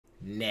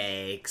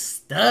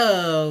Next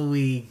up,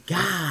 we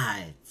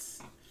got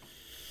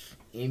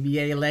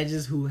NBA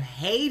legends who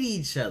hate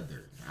each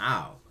other.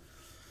 Wow.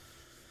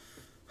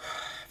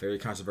 Very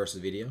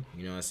controversial video.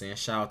 You know what I'm saying?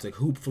 Shout out to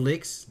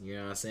hoopflix. You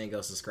know what I'm saying?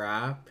 Go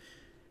subscribe.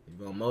 If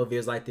you want more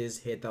videos like this,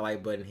 hit that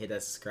like button, hit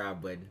that subscribe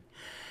button.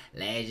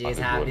 Legends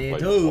how they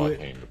do it.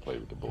 Came to play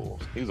with the Bulls.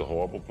 He's a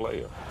horrible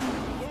player.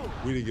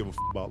 We didn't give a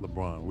about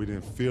LeBron. We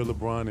didn't fear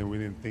LeBron, and we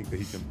didn't think that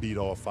he can beat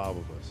all 5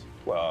 of us.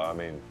 Well, I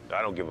mean,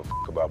 I don't give a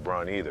about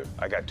Bron either.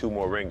 I got 2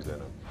 more rings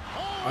than him.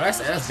 Oh,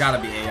 that's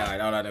gotta be AI.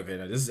 No, okay,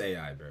 no, this is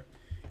AI, bro.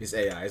 It's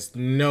AI. It's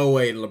no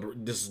way.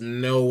 There's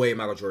no way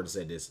Michael Jordan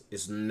said this.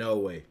 It's no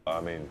way.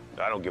 I mean,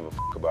 I don't give a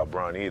about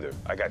Bron either.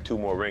 I got 2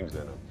 more rings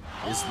than him.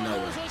 It's no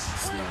way.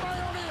 It's no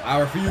way. I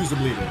refuse to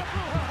believe it.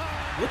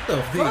 What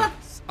the fuck?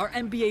 Are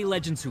NBA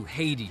legends who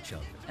hate each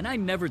other. And I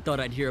never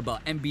thought I'd hear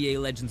about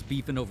NBA legends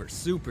beefing over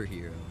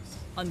superheroes.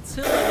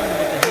 Until I learned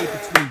about the hate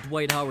between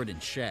Dwight Howard and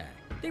Shaq.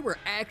 They were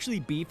actually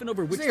beefing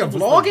over which one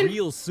was the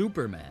real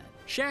Superman.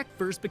 Shaq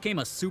first became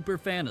a super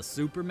fan of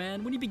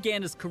Superman when he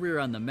began his career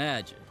on the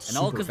Magic. And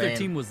all because their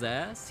team was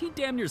ass, he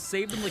damn near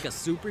saved them like a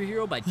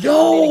superhero by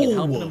dominating and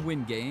helping them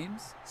win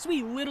games. So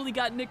he literally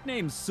got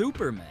nicknamed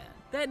Superman.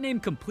 That name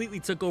completely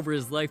took over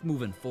his life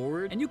moving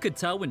forward, and you could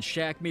tell when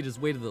Shaq made his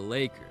way to the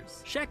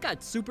Lakers. Shaq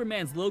got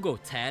Superman's logo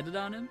tatted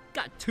on him,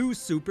 got 2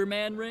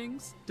 Superman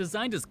rings,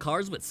 designed his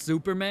cars with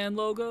Superman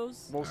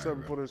logos. Most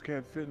 7-footers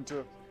can't fit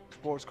into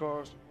sports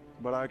cars,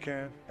 but I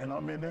can, and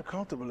I'm in there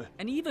comfortably.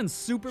 And even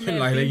Superman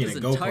themed his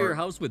entire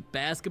house with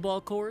basketball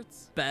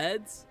courts,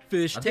 beds,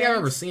 fish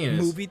tanks,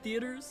 movie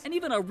theaters, and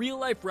even a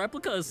real-life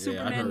replica of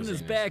Superman in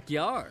his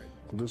backyard.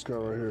 This guy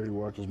right here, he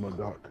watches my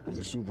doc.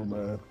 He's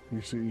Superman. He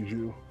sees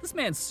you. This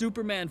man's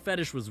Superman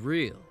fetish was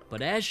real,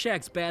 but as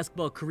Shaq's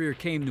basketball career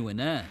came to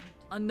an end,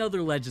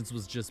 another legend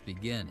was just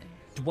beginning.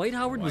 Dwight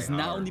Howard was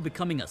not only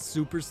becoming a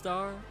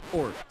superstar,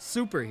 or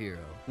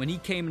superhero, when he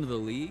came into the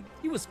league,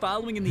 he was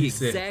following in the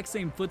exact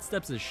same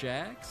footsteps as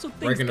Shaq, so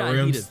things got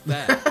heated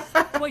fast.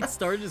 Dwight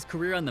started his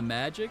career on the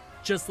Magic,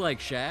 just like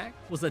Shaq,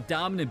 was a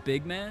dominant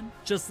big man,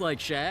 just like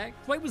Shaq.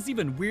 Dwight was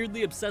even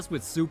weirdly obsessed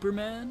with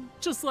Superman,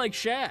 just like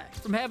Shaq.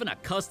 From having a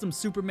custom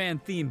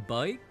Superman-themed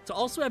bike, to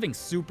also having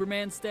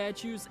Superman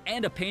statues,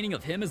 and a painting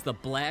of him as the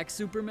Black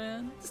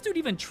Superman. This dude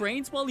even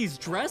trains while he's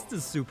dressed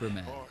as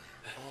Superman.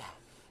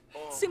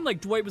 It seemed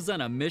like Dwight was on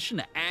a mission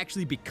to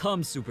actually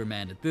become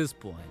Superman at this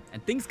point,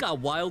 and things got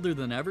wilder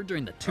than ever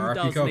during the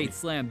 2008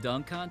 Slam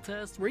Dunk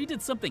Contest, where he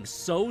did something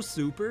so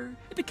super,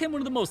 it became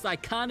one of the most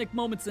iconic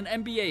moments in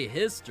NBA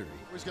history.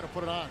 He's gonna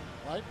put it on,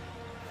 right?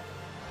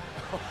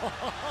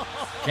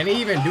 Can he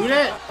even do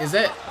that? Is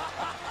that,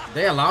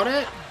 they allow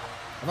that?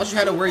 I thought you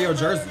had to wear your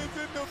jersey.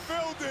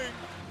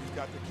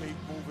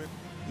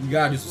 You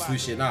gotta do some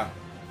sweet shit now.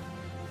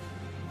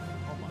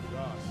 Oh my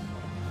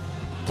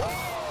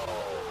gosh.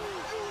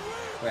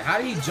 Wait, how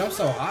did he jump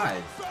so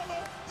high?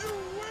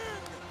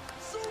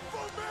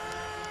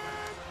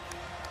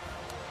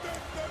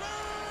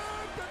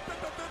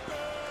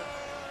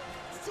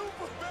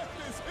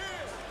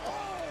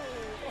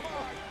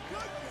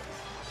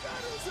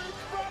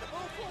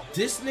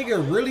 This nigga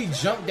really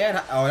jumped that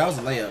high. Oh, that was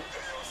a layup.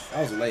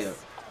 That was a layup.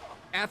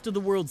 After the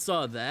world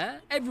saw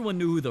that, everyone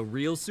knew who the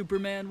real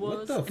Superman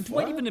was, and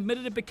Dwight even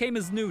admitted it became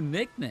his new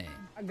nickname.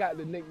 I got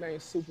the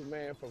nickname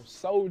Superman from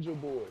Soulja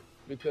Boy,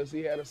 because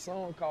he had a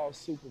song called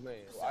Superman.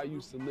 I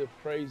used to lift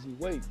crazy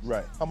weights.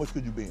 Right. How much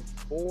could you bench?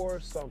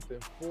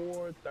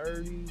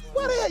 430.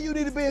 What the hell you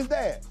need to bench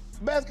that?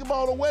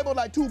 Basketball on Weibo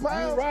like 2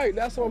 pounds? You're right.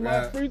 That's why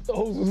my free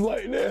throws was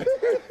like that.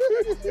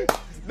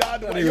 Nah,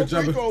 your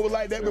free throw was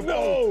like that before.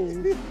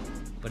 No.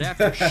 But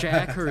after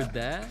Shaq heard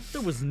that,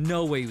 there was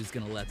no way he was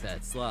gonna let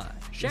that slide.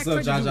 Shaq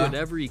tried to do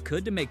whatever he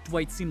could to make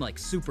Dwight seem like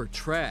super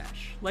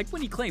trash. Like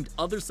when he claimed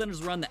other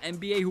centers around the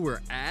NBA who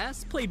were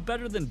ass played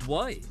better than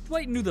Dwight.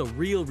 Dwight knew the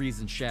real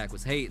reason Shaq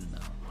was hating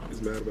though.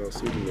 He's mad about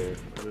Superman.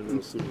 I didn't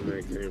know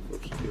Superman came from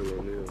Shaquille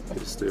O'Neal.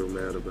 He's still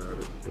mad about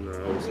it. You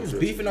know, he's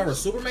beefing over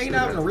Superman? He's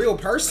not even a real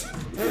person?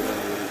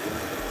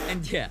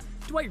 And yeah,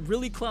 Dwight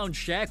really clowned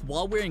Shaq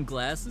while wearing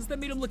glasses that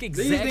made him look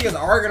exactly— These niggas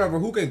arguing over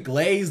who could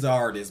glaze the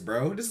artist,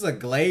 bro. This is a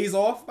glaze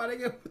off, my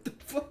nigga? What the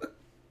fuck?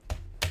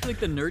 Like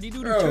the nerdy dude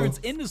who turns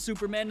into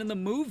Superman in the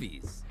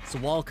movies.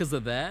 So all because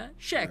of that,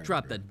 Shaq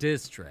dropped a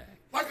diss track.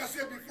 Like I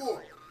said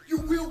before, you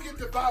will get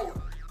devoured.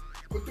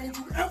 But don't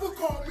you ever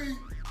call me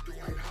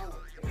Dwight Howard.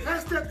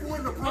 That's that boy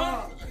in the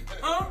LeBron.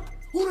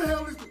 Who the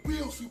hell is the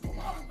real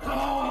Superman?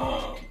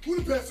 Who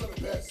the best of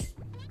the best?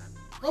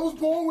 I was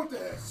born with the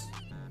S.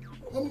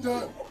 I'm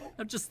done.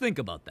 Now just think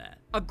about that.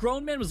 A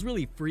grown man was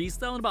really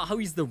freestyling about how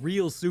he's the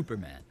real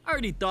Superman. I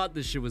already thought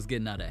this shit was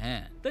getting out of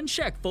hand. Then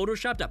Shaq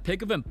photoshopped a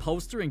pic of him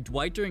postering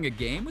Dwight during a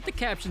game with the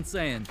caption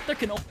saying, "There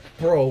can only—"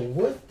 Bro,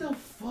 what the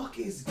fuck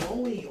is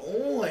going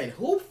on?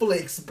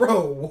 hoopflix,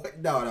 bro. What?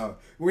 No.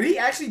 Would he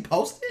actually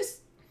post this?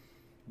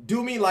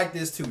 Do me like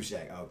this too,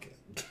 Shaq. Okay.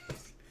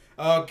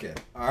 Okay.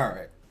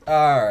 Alright.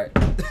 Alright.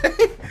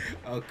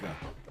 Okay.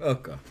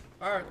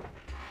 Alright.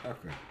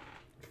 Okay.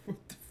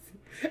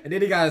 And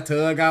then he got a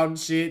tug out and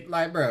shit.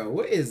 Like, bro,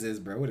 what is this,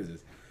 bro? What is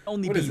this?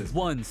 only be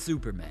one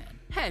Superman.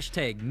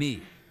 Hashtag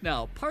me.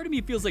 Now, part of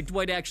me feels like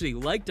Dwight actually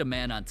liked a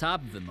man on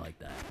top of him like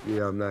that.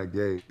 Yeah, I'm not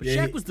gay. But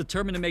Shaq was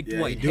determined to make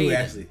Dwight hate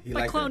him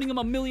by clowning him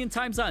a million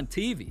times on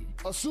TV.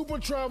 A super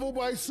travel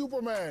by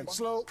Superman.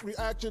 Slow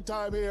reaction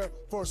time here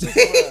for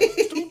Superman.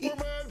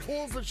 Superman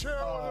pulls the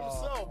chair on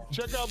himself.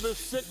 Check out this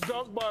sick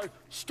dunk by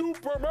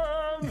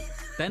Superman.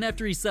 Then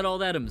after he said all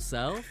that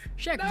himself,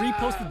 Shaq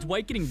reposted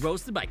Dwight getting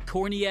roasted by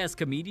corny-ass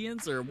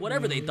comedians or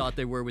whatever they thought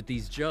they were with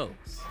these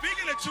jokes.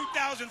 Speaking of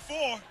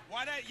 2004,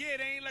 why that year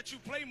they ain't let you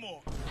play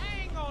more?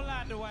 I ain't gonna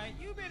lie, Dwight.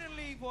 You've been in the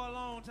league for a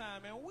long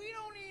time, and we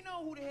don't even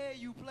know who the hell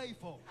you play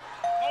for.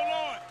 Hold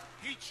on.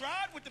 He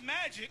tried with the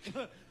Magic.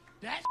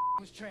 That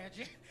was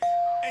tragic.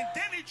 And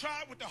then he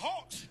tried with the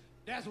Hawks.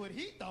 That's what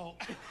he thought.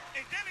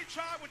 And then he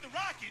tried with the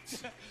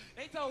Rockets.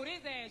 They told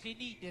his ass he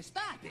need to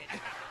stop it.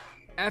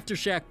 After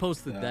Shaq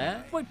posted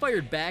that, Dwight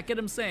fired back at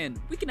him saying,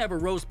 "We can have a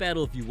roast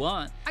battle if you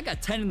want. I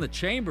got 10 in the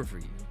chamber for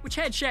you." Which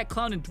had Shaq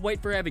clowning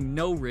Dwight for having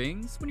no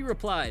rings when he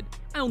replied,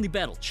 "I only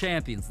battle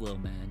champions, little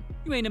man.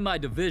 You ain't in my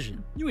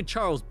division. You in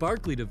Charles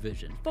Barkley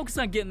division. Focus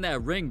on getting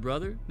that ring,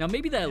 brother." Now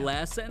maybe that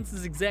last sentence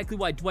is exactly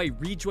why Dwight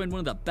rejoined one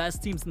of the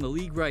best teams in the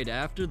league right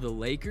after, the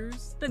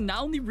Lakers, then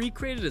not only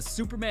recreated a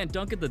Superman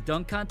dunk at the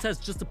dunk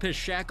contest just to piss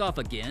Shaq off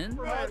again.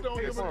 I don't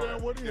give a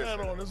damn what he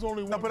had on. There's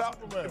only one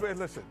Superman. But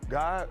listen,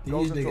 guy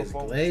goes into a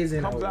phone,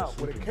 comes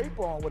out with a cape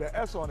on with an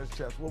S on his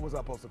chest. What was I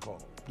supposed to call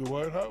him?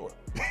 Dwight Howard.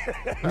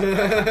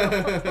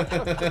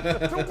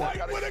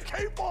 Dwight with a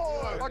cape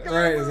on. Like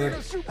wearing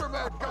a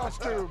Superman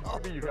costume.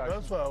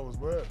 That's why I was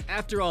bad.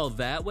 After all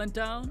that went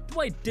down,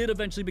 Dwight did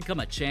eventually become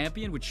a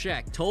champion, which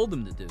Shaq told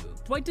him to do.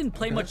 Dwight didn't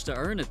play much to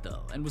earn it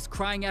though, and was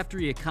crying after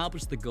he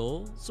accomplished the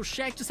goal, so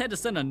Shaq just had to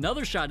send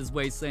another shot his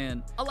way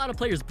saying, "A lot of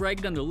players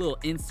bragging on their little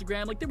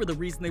Instagram like they were the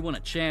reason they won a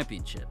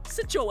championship.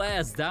 Sit your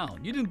ass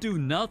down, you didn't do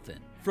nothing.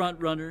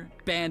 Front runner,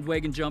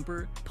 bandwagon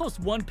jumper,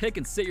 post one pick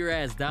and sit your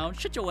ass down,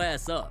 shut your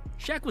ass up."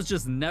 Shaq was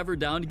just never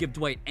down to give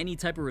Dwight any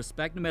type of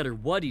respect no matter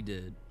what he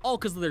did, all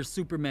because of their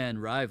Superman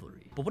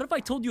rivalry. But what if I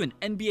told you an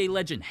NBA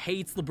legend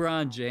hates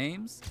LeBron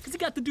James? Because he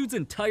got the dude's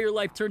entire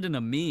life turned into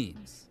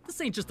memes.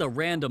 This ain't just a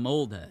random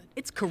old head.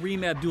 It's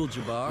Kareem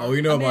Abdul-Jabbar. Oh,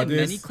 you know about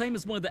this? Many claim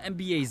is one of the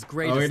NBA's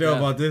greatest. Oh, you know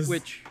about this?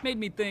 Which made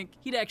me think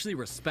he'd actually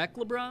respect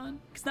LeBron.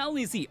 Because not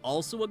only is he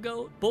also a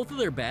GOAT, both of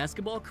their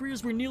basketball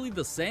careers were nearly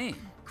the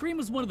same. Kareem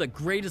was one of the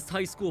greatest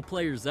high school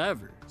players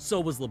ever. So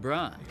was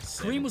LeBron.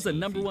 Kareem was the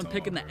 #1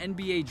 pick in the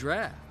NBA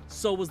draft.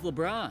 So was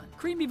LeBron.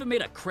 Kareem even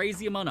made a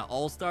crazy amount of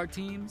all-star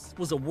teams,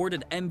 was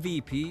awarded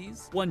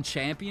MVPs, won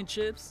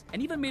championships,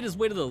 and even made his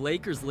way to the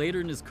Lakers later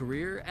in his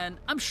career, and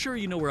I'm sure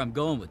you know where I'm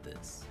going with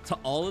this. To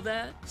all of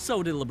that,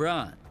 so did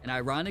LeBron. And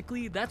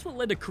ironically, that's what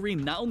led to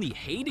Kareem not only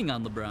hating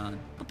on LeBron,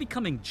 but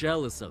becoming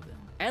jealous of him.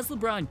 As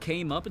LeBron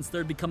came up and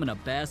started becoming a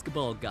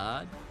basketball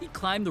god, he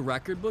climbed the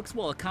record books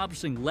while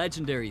accomplishing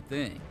legendary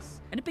things.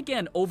 And it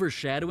began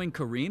overshadowing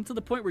Kareem to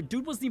the point where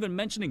dude wasn't even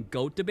mentioning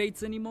GOAT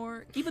debates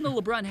anymore, even though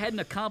LeBron hadn't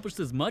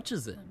accomplished as much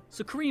as him.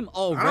 So Kareem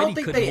already I don't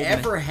think couldn't they hold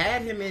ever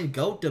had him in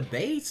GOAT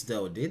debates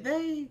though, did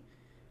they?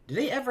 Did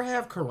they ever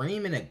have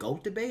Kareem in a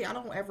GOAT debate? I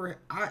don't ever.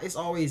 It's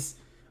always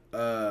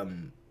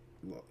LeBron.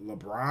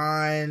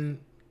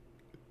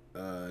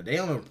 They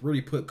don't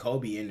really put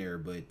Kobe in there,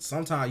 but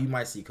sometimes you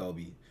might see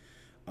Kobe.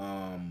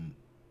 And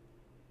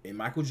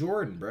Michael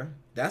Jordan, bro.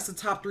 That's the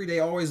top three they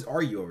always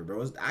argue over,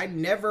 bro. I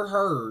never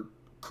heard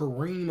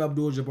Kareem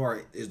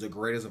Abdul-Jabbar is the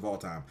greatest of all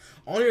time.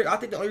 I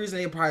think the only reason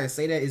they probably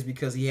say that is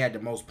because he had the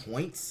most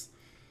points.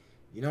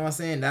 You know what I'm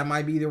saying? That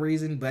might be the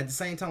reason. But at the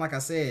same time, like I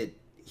said,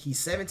 he's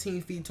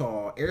 17 feet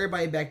tall.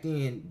 Everybody back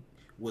then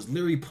was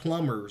literally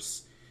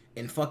plumbers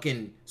and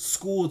fucking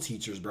school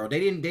teachers, bro.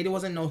 They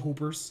wasn't no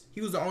hoopers.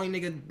 He was the only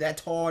nigga that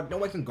tall. No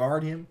one can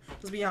guard him.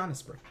 Let's be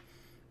honest, bro.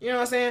 You know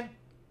what I'm saying?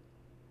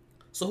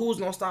 So who's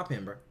gonna stop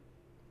him, bro?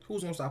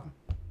 Who's gonna stop him?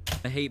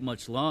 Hate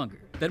much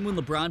longer. Then when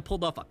LeBron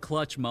pulled off a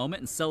clutch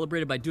moment and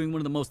celebrated by doing one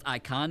of the most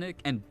iconic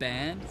and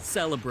banned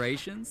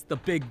celebrations, the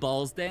big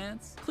balls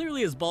dance,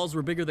 clearly his balls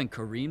were bigger than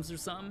Kareem's or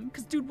something,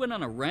 because dude went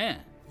on a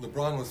rant.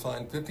 LeBron was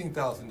fined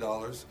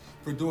 $15,000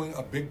 for doing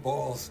a big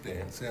balls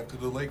dance after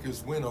the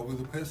Lakers win over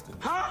the Pistons.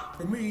 Huh?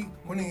 For me,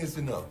 winning is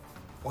enough.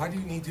 Why do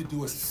you need to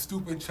do a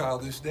stupid,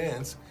 childish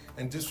dance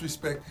and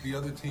disrespect the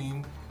other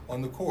team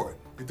on the court?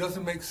 It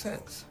doesn't make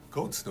sense.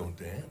 Goats don't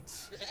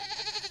dance.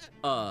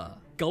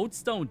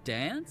 Goats don't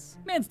dance?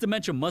 Man's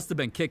dementia must have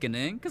been kicking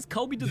in, because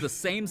Kobe did the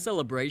same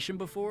celebration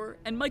before,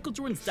 and Michael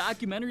Jordan's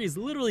documentary is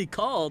literally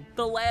called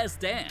The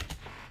Last Dance.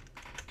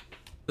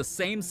 The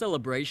same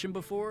celebration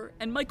before,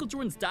 and Michael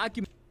Jordan's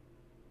documentary.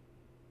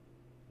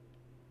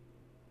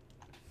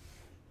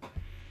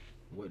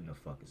 What in the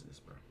fuck is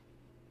this, bro?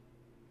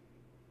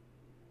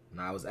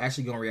 Now, I was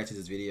actually gonna react to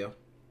this video,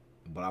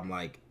 but I'm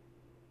like,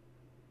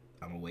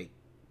 I'm gonna wait.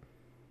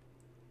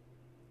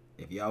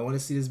 If y'all want to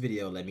see this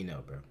video, let me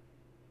know, bro.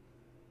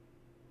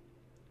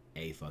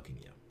 Fucking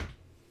yo.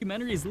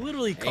 Documentary is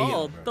literally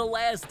called The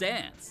Last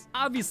Dance.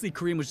 Obviously,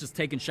 Kareem was just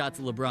taking shots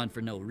at LeBron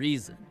for no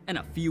reason. And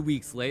a few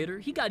weeks later,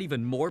 he got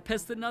even more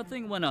pissed at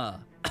nothing when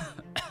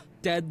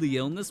deadly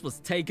illness was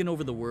taking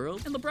over the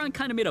world, and LeBron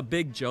kind of made a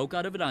big joke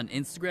out of it on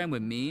Instagram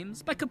with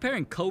memes by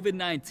comparing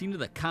COVID-19 to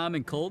the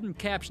common cold and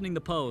captioning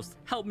the post,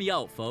 "Help me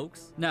out,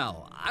 folks."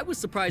 Now, I was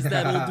surprised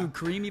that old dude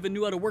Kareem even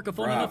knew how to work a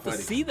phone enough to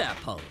see that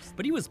post,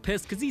 but he was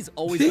pissed because he's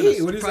always been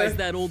surprised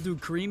that old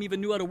dude Kareem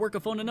even knew how to work a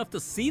phone enough to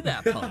see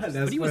that post.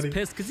 But he was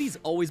pissed because he's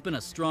always been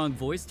a strong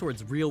voice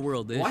towards real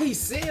world issues. Why he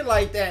saying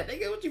like that?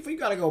 Nigga, what you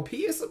gotta go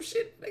pee or some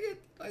shit? Nigga,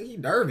 like he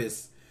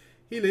nervous.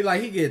 He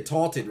get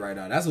taunted right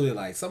now. That's what he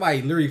like.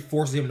 Somebody literally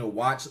forced him to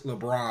watch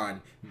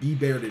LeBron be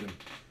better than him.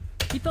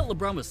 He felt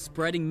LeBron was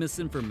spreading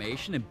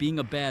misinformation and being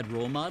a bad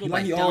role model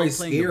like by he always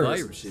downplaying the scared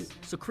virus. shit.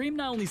 So Kareem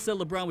not only said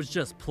LeBron was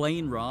just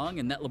plain wrong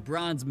and that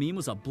LeBron's meme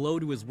was a blow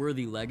to his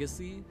worthy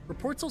legacy,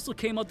 reports also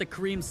came out that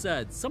Kareem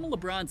said some of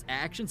LeBron's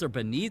actions are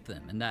beneath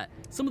him and that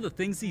some of the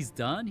things he's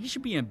done he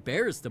should be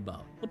embarrassed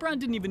about. LeBron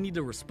didn't even need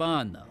to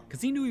respond though, because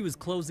he knew he was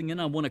closing in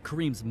on one of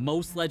Kareem's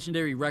most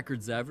legendary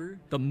records ever,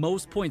 the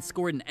most points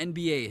scored in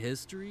NBA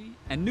history,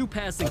 and new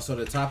passing so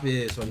the top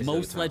is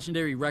most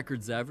legendary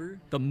records ever,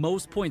 the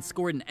most points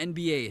scored in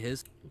NBA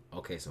history.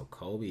 Okay, so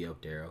Kobe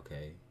up there,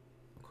 okay.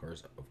 Of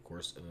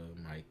course,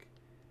 Mike,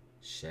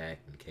 Shaq,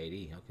 and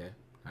KD, okay.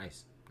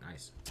 Nice.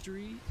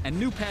 And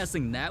new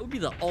passing that would be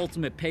the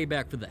ultimate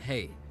payback for the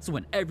hate. So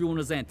when everyone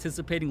was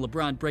anticipating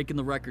LeBron breaking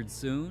the record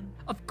soon,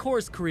 of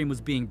course Kareem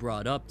was being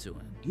brought up to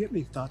him. Do you have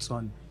any thoughts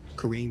on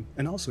Kareem?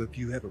 And also if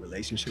you have a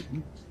relationship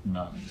with him?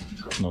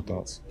 No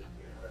thoughts.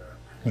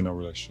 No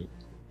relationship.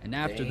 And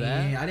after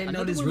that, I didn't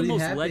know another this one of the really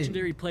most happened.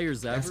 legendary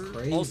players That's ever,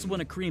 crazy. also one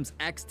of Kareem's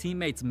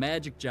ex-teammates,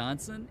 Magic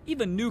Johnson,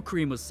 even knew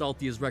Kareem was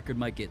salty his record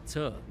might get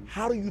took.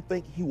 How do you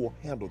think he will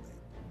handle that?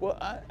 Well,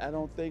 I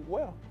don't think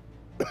well.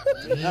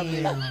 I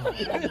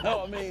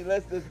mean,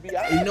 let's just be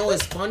honest. You know,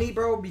 it's funny,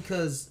 bro,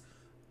 because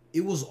it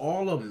was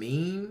all a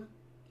meme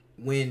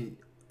when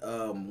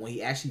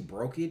he actually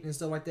broke it and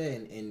stuff like that,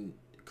 and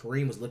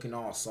Kareem was looking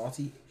all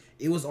salty.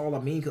 It was all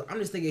a meme. Cause I'm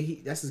just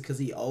thinking that's just because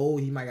he old.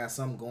 He might got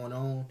something going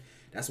on.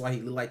 That's why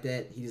he look like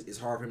that. It's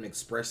hard for him to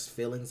express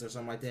feelings or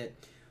something like that.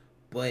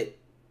 But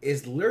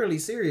it's literally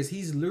serious.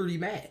 He's literally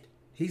mad.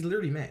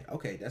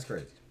 Okay, that's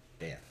crazy.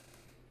 Damn.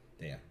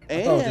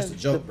 And thought it was just a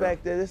joke, the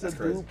fact that it's That's a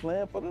crazy. dude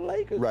playing for the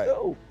Lakers, Right.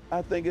 too.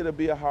 I think it'll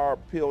be a hard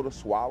pill to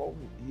swallow.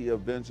 He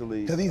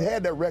eventually... Because he's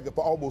had that record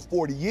for almost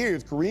 40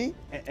 years, Kareem.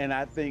 And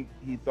I think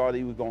he thought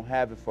he was going to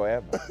have it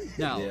forever.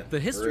 Now, Yeah, the for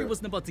history real.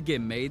 wasn't about to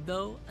get made,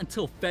 though,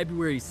 until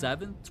February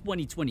 7th,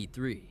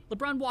 2023.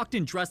 LeBron walked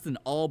in dressed in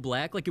all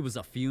black like it was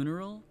a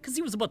funeral, because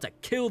he was about to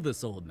kill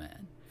this old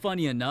man.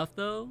 Funny enough,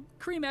 though,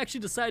 Kareem actually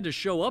decided to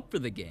show up for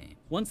the game.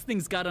 Once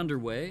things got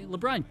underway,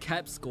 LeBron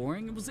kept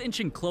scoring and was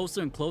inching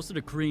closer and closer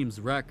to Kareem's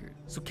record.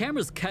 So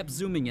cameras kept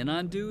zooming in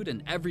on dude,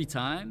 and every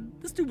time,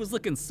 this dude was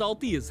looking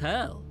salty as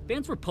hell.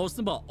 Fans were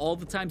posting about all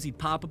the times he'd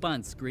pop up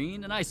on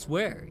screen, and I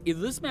swear,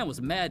 either this man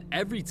was mad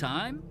every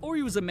time, or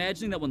he was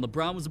imagining that when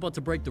LeBron was about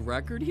to break the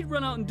record, he'd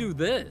run out and do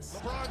this.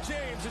 LeBron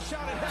James is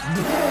shouting.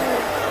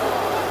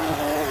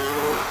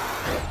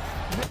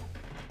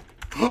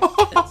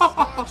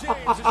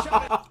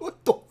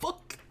 What the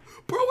fuck?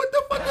 Bro, what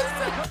the fuck is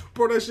that?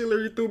 Bro, that shit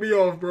literally threw me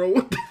off, bro.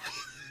 What the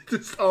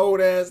this old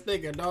ass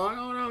nigga, dog. I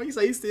don't know. He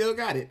said he still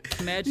got it.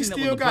 Imagine he that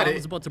still when got LeBron it.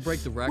 was about to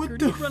break the record,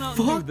 the he'd run out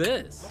and do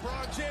this.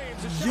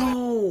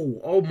 Yo,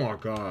 oh my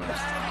god.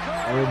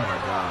 Oh my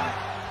god.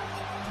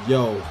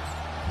 Yo,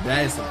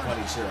 that is some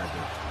funny shit right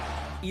there.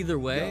 Either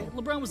way,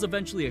 LeBron was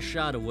eventually a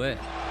shot away.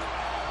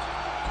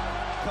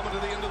 Coming to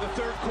the end of the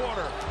third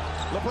quarter.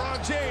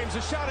 LeBron James,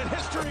 a shot at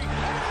history.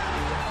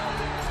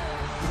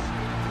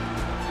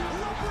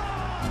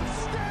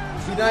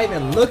 He's not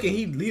even looking.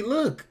 He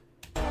look.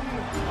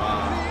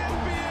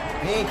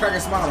 He ain't cracking a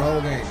smile the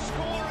whole game.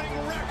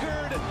 Scoring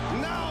record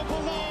now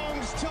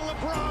belongs to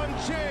LeBron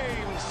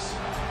James.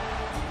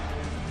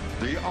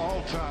 The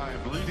all-time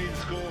leading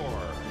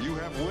scorer. You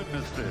have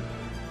witnessed it.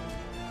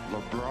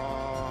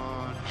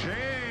 LeBron James.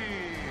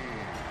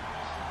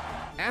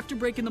 After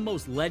breaking the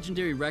most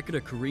legendary record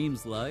of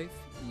Kareem's life,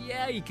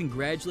 yeah, he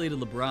congratulated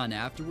LeBron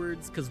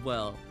afterwards, cause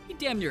well, he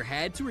damn near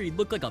had to or he'd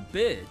look like a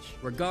bitch.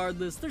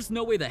 Regardless, there's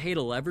no way the hate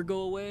will ever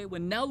go away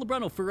when now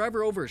LeBron will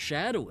forever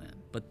overshadow him.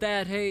 But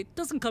that hate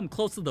doesn't come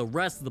close to the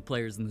rest of the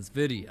players in this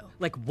video.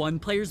 Like one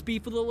player's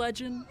beef with a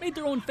legend made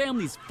their own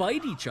families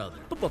fight each other.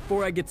 But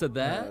before I get to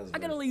that, I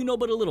gotta let you know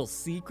about a little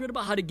secret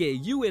about how to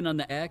get you in on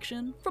the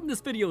action from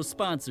this video's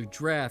sponsor,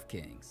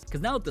 DraftKings.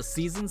 Cause now that the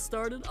season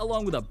started,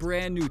 along with a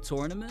brand new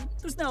tournament,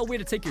 there's now a way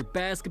to take your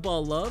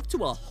basketball love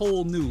to a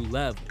whole new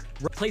level.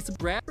 Replace a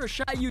grab or a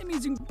shot you, it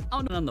means you can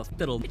count on the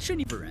that'll it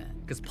shouldn't even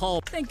end. Cause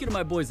Paul, thank you to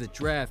my boys at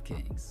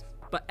DraftKings.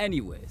 But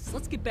anyways,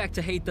 let's get back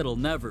to hate that'll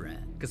never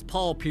end. Cause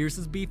Paul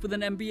Pierce's beef with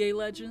an NBA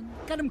legend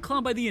got him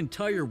clowned by the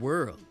entire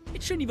world. It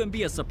it shouldn't even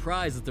be a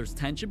surprise that there's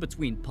tension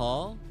between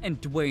Paul and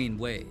Dwyane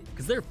Wade,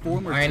 because their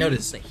former I teams,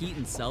 noticed. the Heat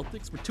and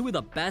Celtics, were two of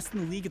the best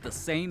in the league at the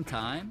same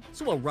time,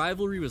 so a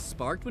rivalry was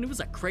sparked when it was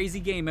a crazy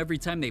game every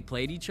time they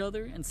played each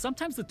other, and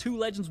sometimes the two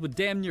legends would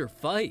damn near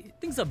fight.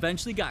 Things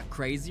eventually got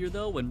crazier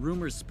though when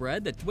rumors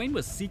spread that Dwyane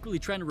was secretly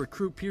trying to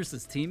recruit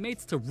Pierce's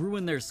teammates to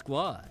ruin their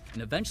squad,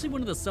 and eventually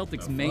one of the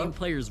Celtics' main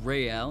players,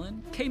 Ray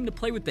Allen, came to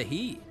play with the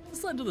Heat.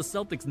 This led to the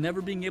Celtics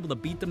never being able to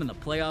beat them in the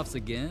playoffs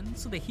again,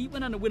 so the Heat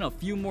went on to win a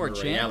few more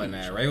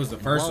championships. Ray was the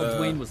first, While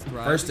Dwyane was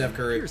thriving, first Steph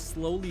Curry. Pierce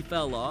slowly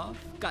fell off,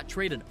 got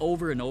traded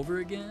over and over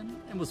again,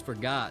 and was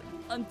forgotten.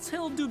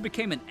 Until dude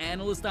became an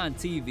analyst on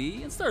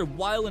TV and started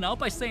wilding out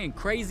by saying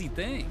crazy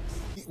things.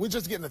 We're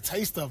just getting a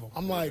taste of them.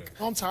 I'm like,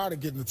 I'm tired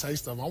of getting a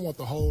taste of them. I want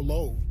the whole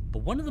load. But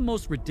one of the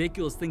most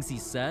ridiculous things he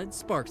said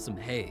sparked some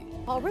hate.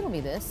 Paul, riddle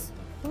me this.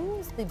 Who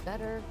is the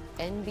better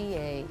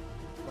NBA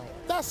player?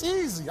 That's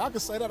easy. I can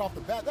say that off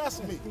the bat.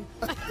 That's me.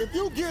 If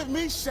you give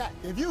me Shaq,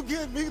 if you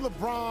give me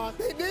LeBron,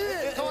 they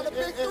did on the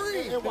big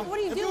three. What are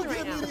you doing right now? If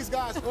you give me these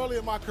guys early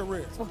in my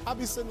career, I'll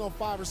be sitting on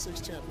 5 or 6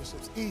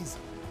 championships. Easy.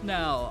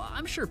 Now,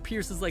 I'm sure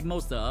Pierce is like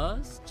most of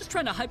us, just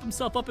trying to hype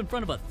himself up in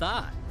front of a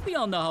thought. We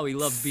all know how he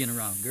loves being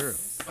around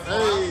girls.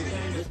 Hey.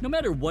 No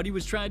matter what he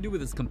was trying to do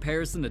with his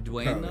comparison to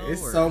Dwyane, though,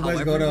 it's or so much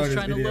however going he on was in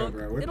this trying to video, look,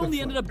 bro. What it the only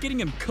fuck? ended up getting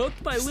him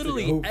cooked by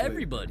literally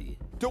everybody.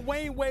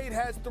 Dwyane Wade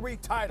has 3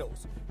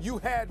 titles. You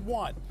had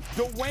 1.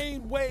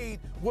 Dwyane Wade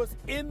was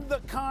in the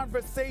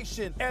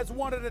conversation as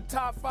one of the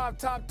top 5,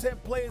 top 10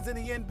 players in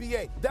the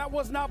NBA. That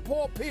was not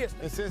Paul Pierce.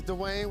 And since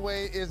Dwyane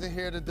Wade isn't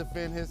here to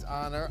defend his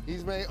honor,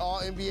 he's made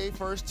All-NBA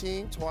first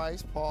team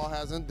twice. Paul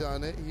hasn't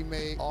done it. He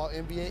made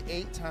All-NBA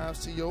 8 times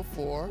to your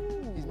 4.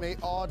 He's made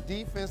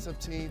All-Defensive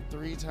team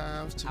 3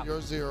 times to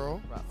your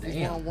 0.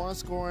 He's won 1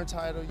 scoring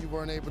title. You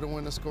weren't able to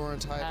win the scoring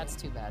title. That's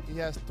too bad. He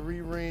has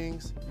 3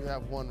 rings. You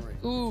have 1 ring.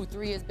 Ooh,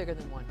 3 is bigger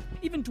than 1.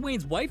 Even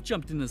Dwyane's wife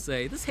jumped in to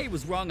say this hate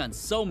was wrong on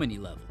so many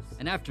levels.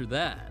 And after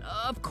that,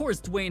 of course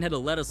Dwyane had to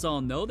let us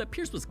all know that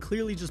Pierce was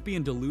clearly just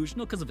being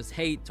delusional because of his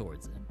hate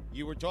towards him.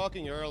 You were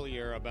talking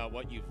earlier about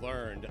what you've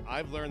learned.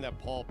 I've learned that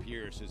Paul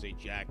Pierce is a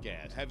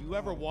jackass. Have you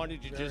ever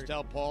wanted to just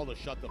tell Paul to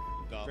shut the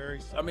f up?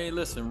 I mean,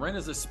 listen, rent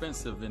is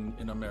expensive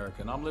in America,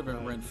 and I'm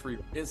living rent-free.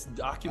 It's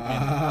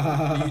documented.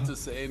 I don't need to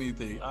say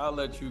anything. I'll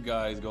let you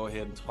guys go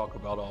ahead and talk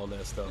about all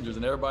that stuff.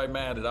 And everybody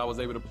mad that I was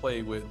able to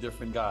play with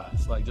different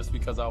guys, like just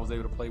because I was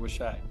able to play with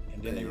Shaq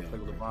and then able to play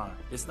with LeBron.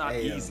 It's not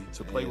easy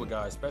to play with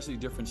guys, especially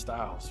different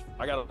styles.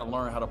 I got to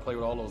learn how to play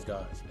with all those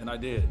guys, and I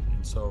did.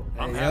 And so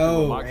I'm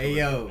happy with my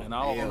career. And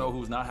I don't know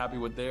who's not happy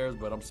with theirs,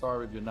 but I'm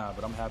sorry if you're not,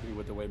 but I'm happy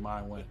with the way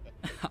mine went.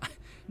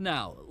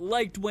 Now,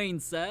 like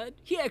Dwyane said,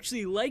 he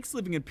actually likes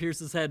living in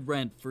Pierce's head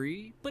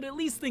rent-free, but at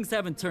least things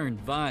haven't turned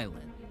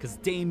violent. Because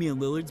Damian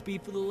Lillard's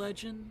beef with the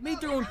legend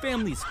made their own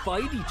families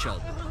fight each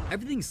other.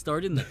 Everything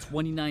started in the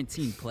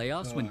 2019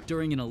 playoffs when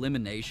during an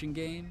elimination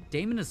game,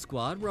 Dame and his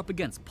squad were up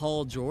against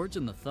Paul George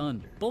and the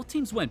Thunder. Both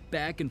teams went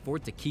back and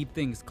forth to keep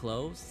things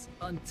close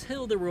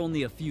until there were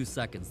only a few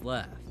seconds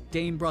left.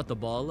 Dame brought the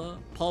ball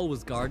up, Paul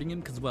was guarding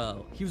him because,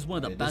 well, he was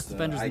one of the best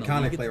defenders in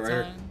the league at the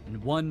time,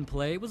 and one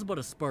play was about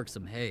to spark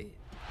some hate.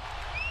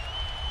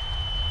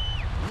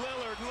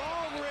 Lillard,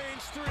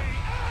 long-range 3, and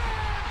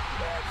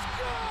it's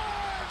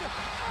good!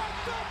 At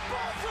the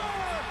buzzer!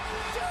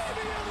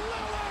 Damian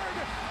Lillard!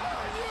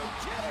 Are you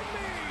kidding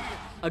me?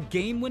 A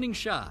game-winning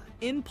shot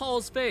in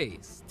Paul's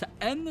face to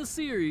end the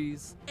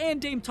series,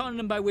 and Dame taunted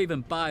him by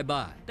waving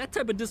bye-bye. That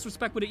type of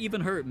disrespect would have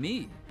even hurt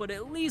me, but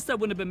at least I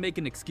wouldn't have been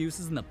making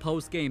excuses in the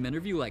post-game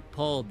interview like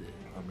Paul did.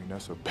 I mean,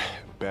 that's a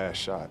bad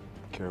shot.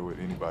 I don't care what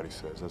anybody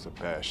says, that's a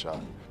bad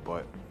shot.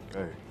 But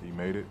hey, he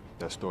made it.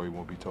 That story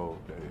won't be told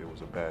that it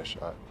was a bad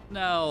shot.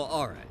 Now,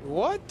 alright.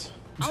 What?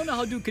 I don't know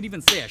how dude could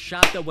even say a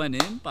shot that went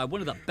in by one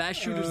of the best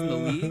shooters in the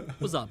league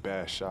was a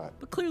bad shot.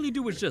 But clearly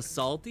dude was just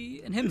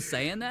salty, and him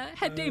saying that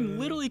had Dame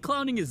literally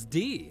clowning his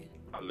D.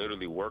 I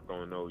literally work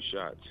on those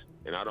shots,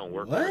 and I don't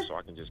work on it so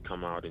I can just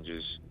come out and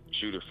just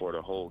shoot it for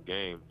the whole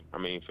game. I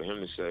mean, for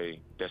him to say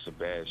that's a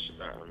bad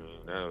shot, I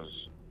mean,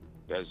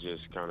 that's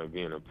just kind of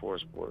being a poor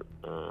sport.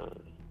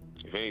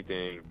 If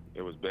anything,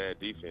 it was bad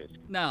defense.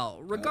 Now,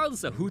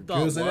 regardless of who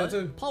thought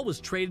what, Paul was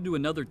traded to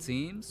another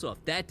team, so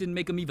if that didn't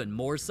make him even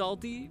more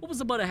salty, what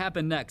was about to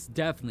happen next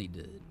definitely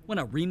did. When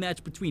a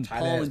rematch between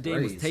Paul and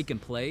Dame was taking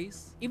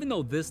place, even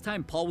though this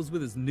time Paul was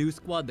with his new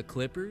squad, the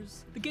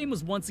Clippers, the game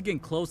was once again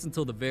close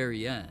until the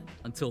very end.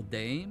 Until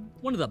Dame,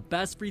 one of the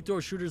best free throw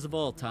shooters of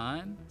all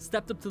time,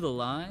 stepped up to the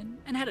line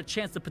and had a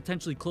chance to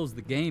potentially close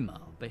the game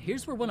out. But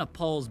here's where one of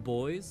Paul's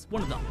boys,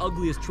 one of the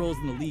ugliest trolls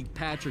in the league,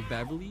 Patrick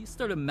Beverley,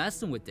 started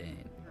messing with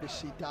Dame. To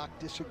see Doc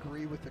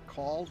disagree with the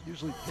call,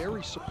 usually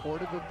very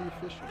supportive of the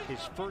officials.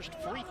 His first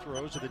free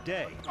throws of the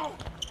day. Oh.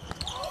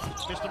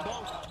 Missed them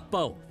both.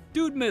 Both.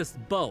 Dude missed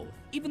both,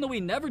 even though he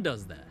never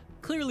does that.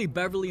 Clearly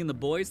Beverley and the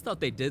boys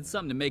thought they did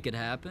something to make it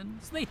happen,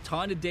 so they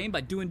taunted Dame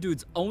by doing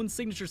dude's own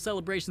signature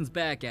celebrations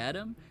back at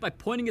him, by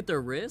pointing at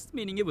their wrist,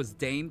 meaning it was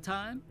Dame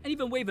time, and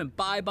even waving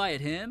bye-bye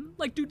at him,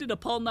 like dude did to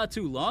Paul not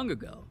too long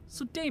ago.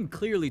 So Dame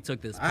clearly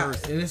took this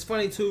personally. And it's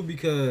funny too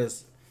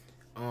because,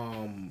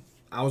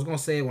 I was gonna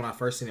say it when I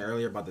first seen it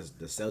earlier about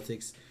the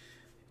Celtics.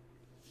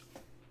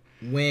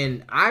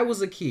 When I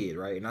was a kid,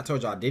 right, and I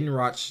told you I didn't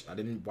watch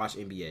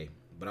NBA,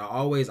 but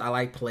I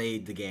like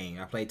played the game.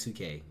 I played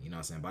 2K, you know what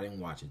I'm saying, but I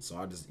didn't watch it, so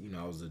I just,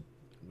 I was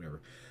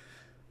whatever.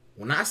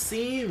 When I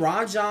seen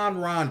Rajon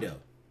Rondo,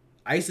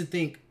 I used to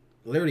think,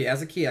 literally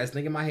as a kid, I was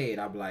thinking in my head,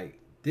 I'd be like,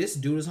 this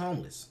dude is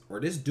homeless,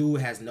 or this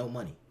dude has no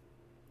money,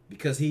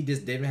 because he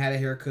just didn't have a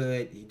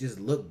haircut. He just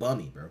looked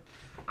bummy, bro.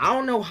 I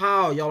don't know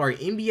how y'all are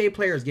NBA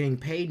players getting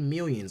paid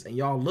millions and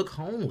y'all look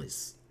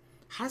homeless.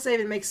 How does that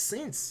even make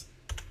sense?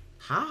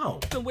 How?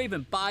 Been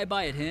waving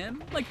bye-bye at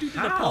him like dude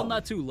did to Paul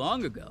not too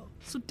long ago.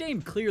 So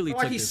Dame clearly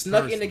like took he this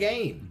snuck in the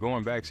game.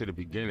 Going back to the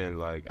beginning,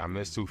 like I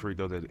missed 2 free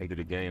throws at the end of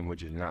the game,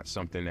 which is not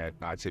something that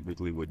I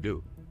typically would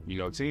do. You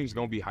know, teams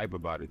gonna be hype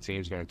about it.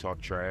 Teams gonna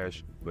talk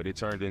trash, but it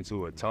turned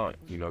into a taunt,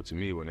 you know, to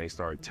me when they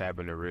started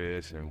tapping the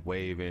wrist and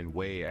waving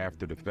way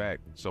after the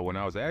fact. So when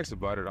I was asked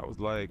about it, I was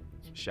like,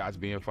 shots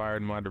being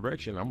fired in my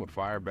direction, I'm gonna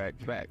fire back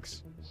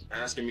facts.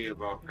 Asking me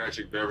about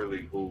Patrick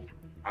Beverley, who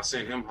I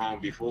sent him home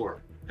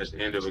before at the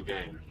end of a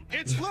game.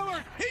 It's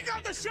Lillard. He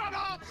got the shot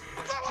off.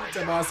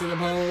 I sent him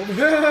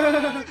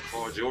home.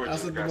 Paul George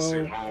just got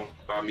sent home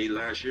by me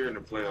last year in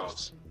the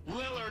playoffs.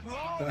 Lillard,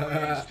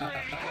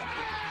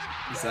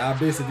 so I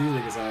basically do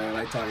niggas all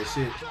like talking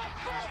shit.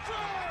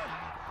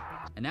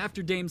 And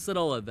after Dame said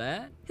all of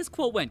that, his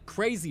quote went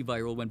crazy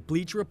viral when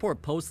Bleacher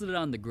Report posted it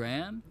on the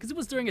gram, because it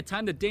was during a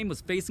time that Dame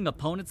was facing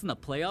opponents in the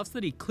playoffs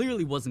that he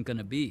clearly wasn't going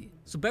to be.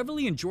 So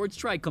Beverley and George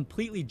tried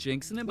completely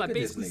jinxing him by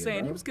basically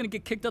saying he was going to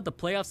get kicked out the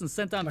playoffs and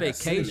sent on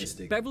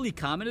vacation. Beverley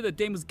commented that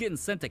Dame was getting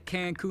sent to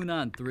Cancun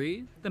on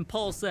 3. Then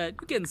Paul said,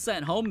 "You're getting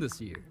sent home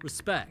this year.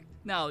 Respect."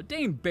 Now,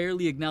 Dame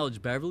barely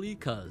acknowledged Beverley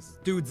because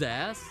dude's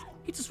ass.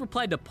 He just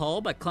replied to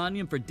Paul by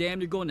clowning him for damn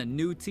near going to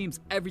new teams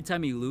every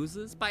time he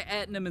loses by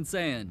atting him and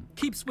saying,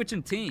 "Keep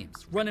switching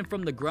teams, running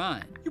from the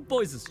grind. You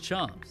boys is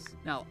chumps."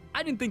 Now,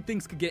 I didn't think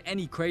things could get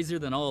any crazier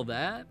than all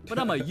that, but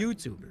I'm a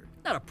YouTuber,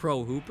 not a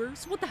pro hooper,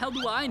 so what the hell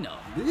do I know?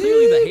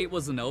 Clearly the hate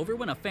wasn't over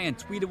when a fan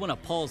tweeted one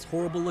of Paul's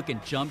horrible looking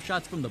jump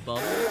shots from the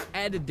bubble,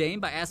 added Dame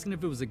by asking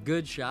if it was a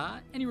good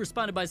shot, and he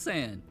responded by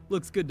saying,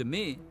 "Looks good to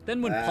me."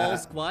 Then when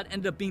Paul's squad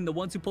ended up being the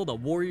ones who pulled a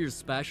Warriors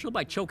special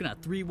by choking a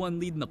 3-1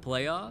 lead in the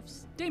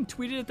playoffs, Dame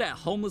tweeted at that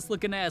homeless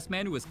looking ass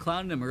man who was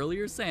clowning him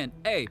earlier saying,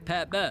 "Hey,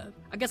 Pat Bev,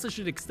 I guess I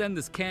should extend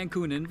this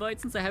Cancun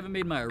invite since I haven't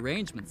made my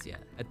arrangements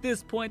yet." At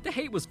this point, the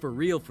hate was for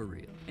real,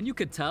 and you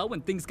could tell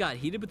when things got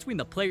heated between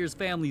the players'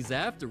 families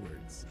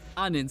afterwards.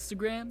 On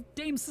Instagram,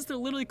 Dame's sister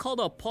literally called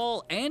out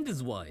Paul and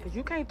his wife.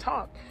 You can't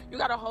talk. You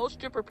got a whole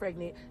stripper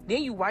pregnant,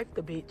 then you wife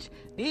the bitch.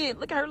 Then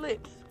look at her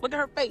lips, look at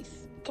her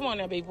face. Come on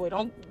now, baby boy,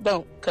 don't,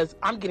 cause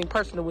I'm getting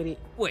personal with it.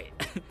 Wait,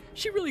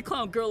 she really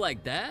clowned girl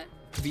like that?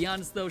 To be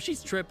honest though,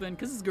 she's tripping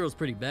because this girl's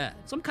pretty bad.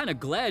 So I'm kind of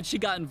glad she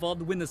got involved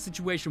to win the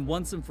situation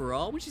once and for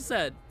all when she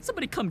said,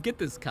 "Somebody come get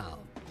this cow."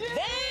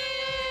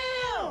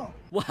 Damn!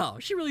 Wow,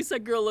 she really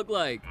said girl looked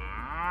like...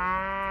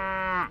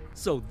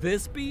 So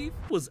this beef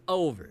was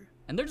over.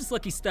 And they're just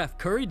lucky Steph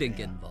Curry didn't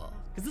get involved.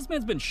 Because this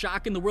man's been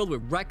shocking the world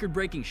with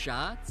record-breaking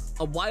shots,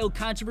 a wild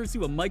controversy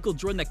with Michael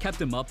Jordan that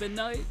kept him up at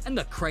night, and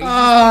the craziest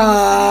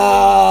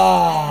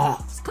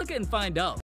thing. Just click it and find out.